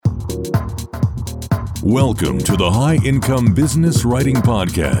Welcome to the High Income Business Writing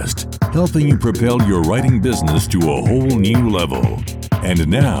Podcast, helping you propel your writing business to a whole new level. And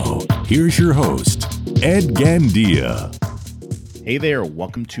now, here's your host, Ed Gandia. Hey there,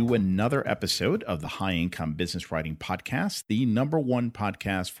 welcome to another episode of the High Income Business Writing Podcast, the number one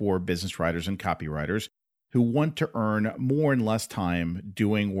podcast for business writers and copywriters who want to earn more in less time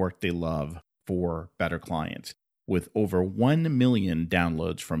doing work they love for better clients. With over 1 million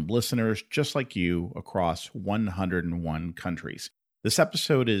downloads from listeners just like you across 101 countries. This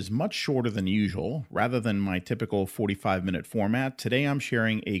episode is much shorter than usual. Rather than my typical 45-minute format, today I'm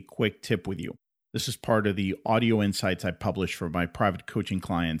sharing a quick tip with you. This is part of the audio insights I publish for my private coaching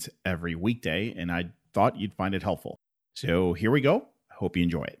clients every weekday, and I thought you'd find it helpful. So here we go. I hope you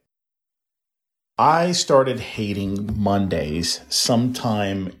enjoy it. I started hating Mondays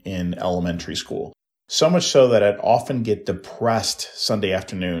sometime in elementary school. So much so that I'd often get depressed Sunday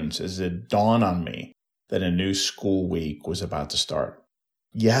afternoons as it dawned on me that a new school week was about to start.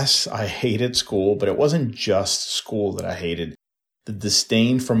 Yes, I hated school, but it wasn't just school that I hated. The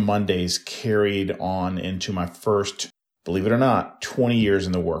disdain for Mondays carried on into my first, believe it or not, 20 years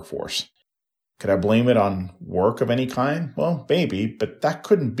in the workforce. Could I blame it on work of any kind? Well, maybe, but that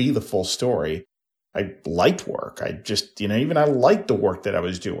couldn't be the full story. I liked work. I liked the work that I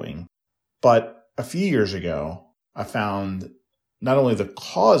was doing. But a few years ago, I found not only the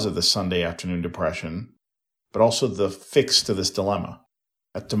cause of the Sunday afternoon depression, but also the fix to this dilemma.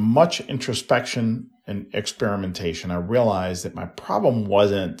 After much introspection and experimentation, I realized that my problem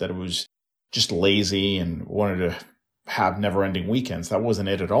wasn't that it was just lazy and wanted to have never-ending weekends. That wasn't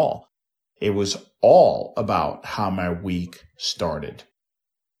it at all. It was all about how my week started.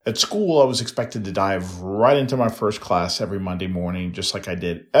 At school, I was expected to dive right into my first class every Monday morning, just like I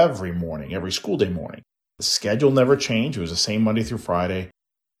did every morning, every school day morning. The schedule never changed. It was the same Monday through Friday,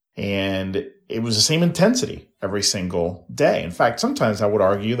 and it was the same intensity every single day. In fact, sometimes I would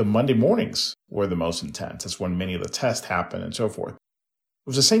argue the Monday mornings were the most intense. That's when many of the tests happen and so forth. It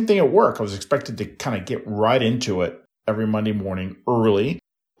was the same thing at work. I was expected to kind of get right into it every Monday morning early.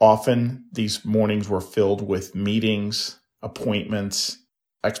 Often, these mornings were filled with meetings, appointments,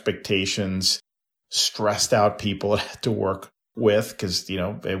 expectations, stressed out people I had to work with because,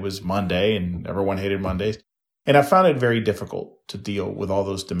 it was Monday and everyone hated Mondays. And I found it very difficult to deal with all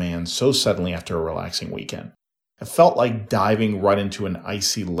those demands so suddenly after a relaxing weekend. It felt like diving right into an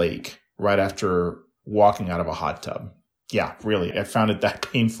icy lake right after walking out of a hot tub. Yeah, really, I found it that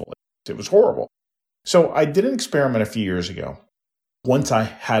painful. It was horrible. So I did an experiment a few years ago. Once I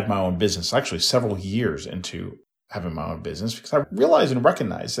had my own business, actually several years into having my own business, because I realized and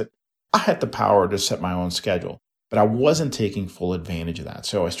recognized that I had the power to set my own schedule, but I wasn't taking full advantage of that.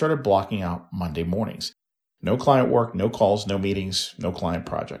 So I started blocking out Monday mornings. No client work, no calls, no meetings, no client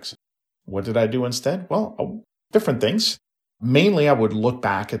projects. What did I do instead? Well, different things. Mainly, I would look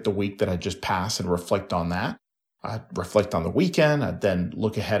back at the week that I just passed and reflect on that. I'd reflect on the weekend. I'd then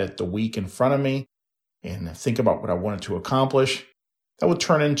look ahead at the week in front of me and think about what I wanted to accomplish. That would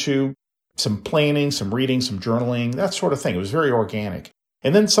turn into some planning, some reading, some journaling, that sort of thing. It was very organic.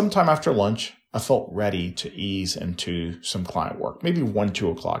 And then sometime after lunch, I felt ready to ease into some client work, maybe 2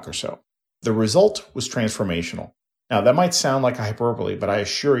 o'clock or so. The result was transformational. Now, that might sound like a hyperbole, but I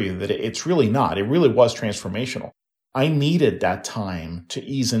assure you that it's really not. It really was transformational. I needed that time to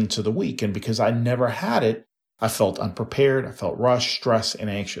ease into the week. And because I never had it, I felt unprepared. I felt rushed, stressed, and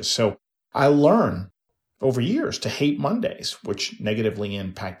anxious. So I learned over years to hate Mondays, which negatively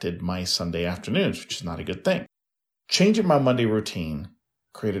impacted my Sunday afternoons, which is not a good thing. Changing my Monday routine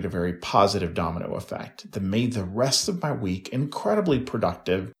created a very positive domino effect that made the rest of my week incredibly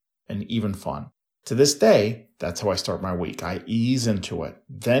productive and even fun. To this day, that's how I start my week. I ease into it,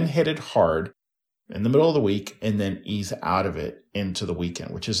 then hit it hard in the middle of the week, and then ease out of it into the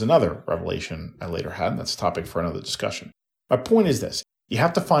weekend, which is another revelation I later had, and that's a topic for another discussion. My point is this. You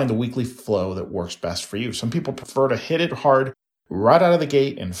have to find the weekly flow that works best for you. Some people prefer to hit it hard right out of the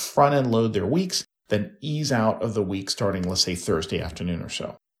gate and front end load their weeks, then ease out of the week starting, let's say, Thursday afternoon or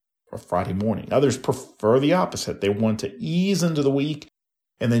so, or Friday morning. Others prefer the opposite. They want to ease into the week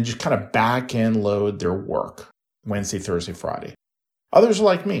and then just kind of back end load their work Wednesday, Thursday, Friday. Others are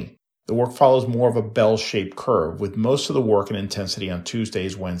like me. The work follows more of a bell-shaped curve with most of the work and intensity on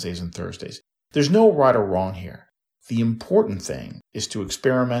Tuesdays, Wednesdays, and Thursdays. There's no right or wrong here. The important thing is to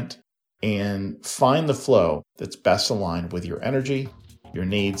experiment and find the flow that's best aligned with your energy, your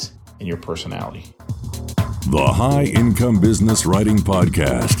needs, and your personality. The High Income Business Writing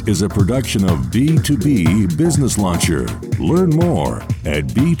Podcast is a production of B2B Business Launcher. Learn more at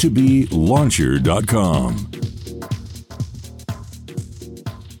b2blauncher.com.